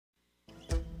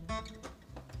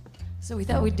So we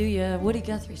thought we'd do you a Woody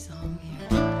Guthrie song here.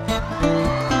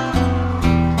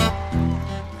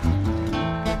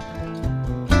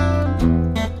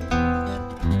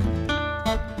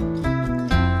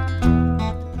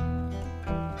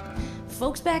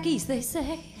 Folks back east, they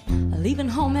say, are leaving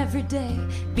home every day,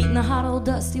 beating the hot old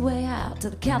dusty way out to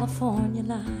the California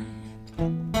line.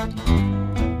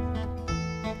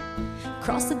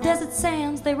 Across the desert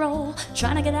sands they roll,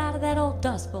 trying to get out of that old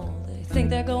dust bowl. They think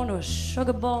they're going to a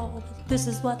sugar bowl, but this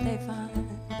is what they find.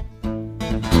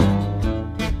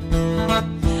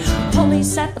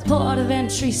 Police at the port of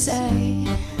entry say,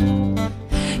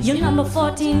 you're number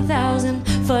 14,000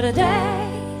 for today.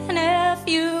 And if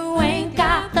you ain't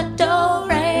got the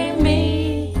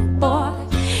do-re-mi, boy,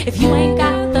 if you ain't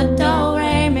got the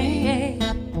do-re-mi,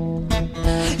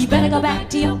 you better go back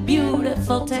to your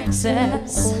beautiful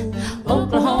Texas,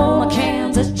 Oklahoma,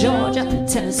 Kansas, Georgia,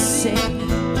 Tennessee.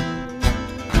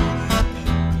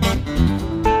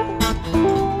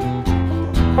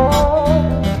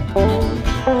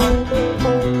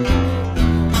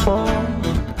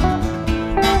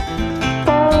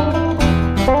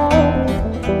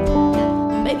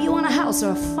 Maybe you want a house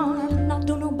or a farm, not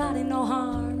do nobody no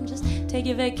harm, just take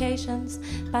your vacations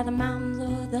by the mountains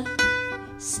or the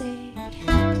sea.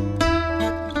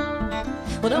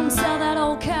 Well, don't sell that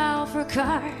old cow for a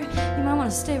car. You might want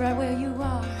to stay right where you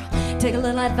are. Take a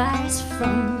little advice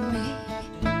from me,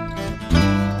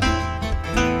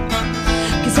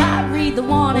 'cause I read the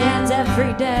want ads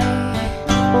every day,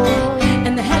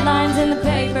 and the headlines in the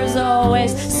papers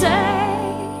always say,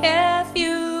 if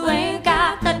you ain't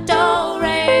got the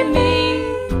do-re-mi,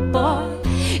 boy,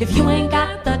 if you ain't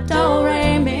got the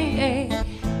do-re-mi,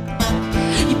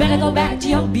 you better go back to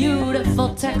your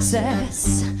beautiful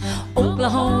Texas,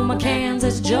 Oklahoma,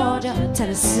 Kansas, Georgia,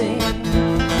 Tennessee.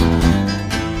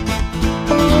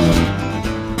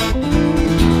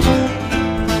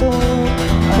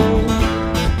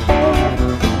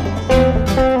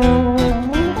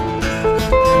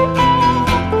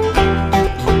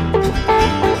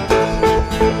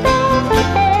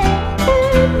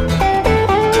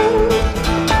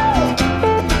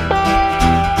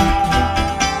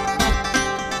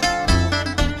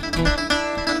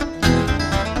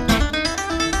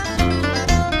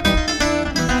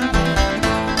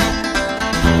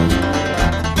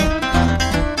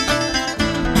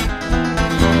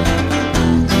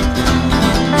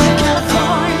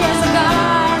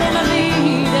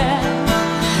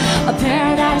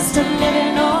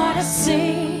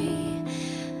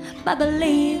 But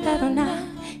believe it or not,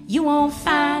 you won't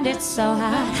find it so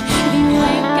hot if you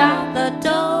ain't got the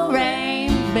do-re-mi.